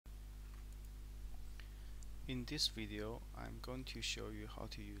In this video, I'm going to show you how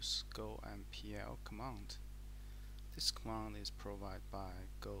to use go.nvim command. This command is provided by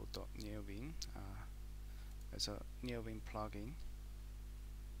go.nvim as a neovim plugin.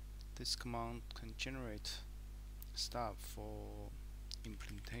 This command can generate stub for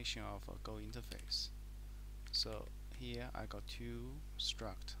implementation of a Go interface. So here I got two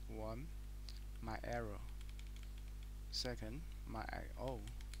struct. One, my arrow. Second, my IO.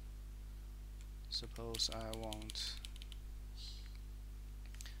 Suppose I want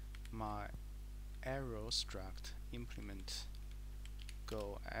my arrow struct implement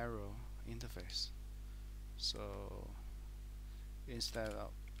go arrow interface. So instead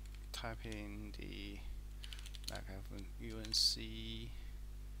of typing the like I have an UNC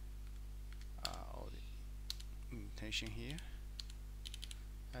or the implementation here,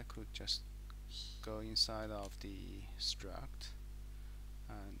 I could just go inside of the struct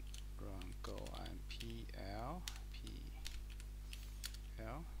and run go.impl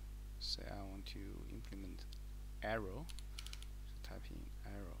say I want to implement arrow, so type in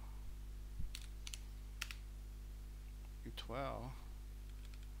arrow. U12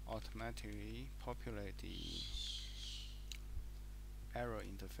 automatically populate the arrow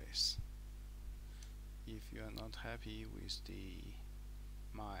interface. If you are not happy with the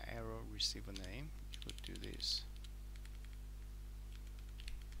my arrow receiver name, you could do this.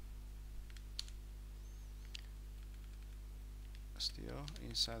 Still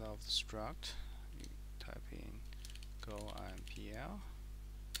inside of the struct, you type in go.impl,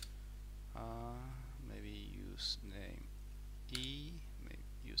 maybe use name E, maybe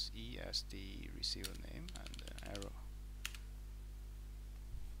use E as the receiver name and arrow.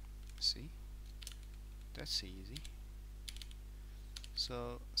 See, that's easy.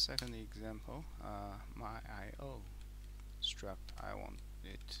 So second example, my IO struct, I want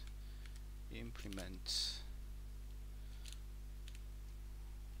it implement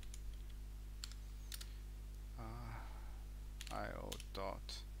IO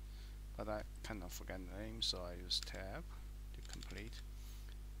dot, but I kind of forget the name, so I use tab to complete.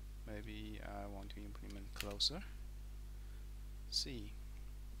 Maybe I want to implement closer. See,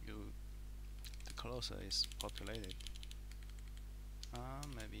 the closer is populated.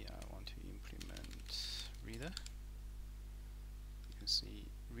 Maybe I want to implement reader. You can see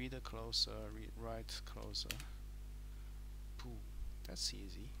reader closer, write closer. Boom, that's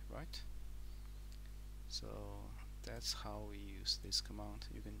easy, right? So that's how we use this command.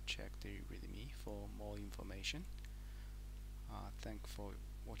 You can check the readme for more information. Thanks for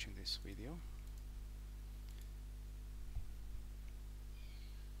watching this video.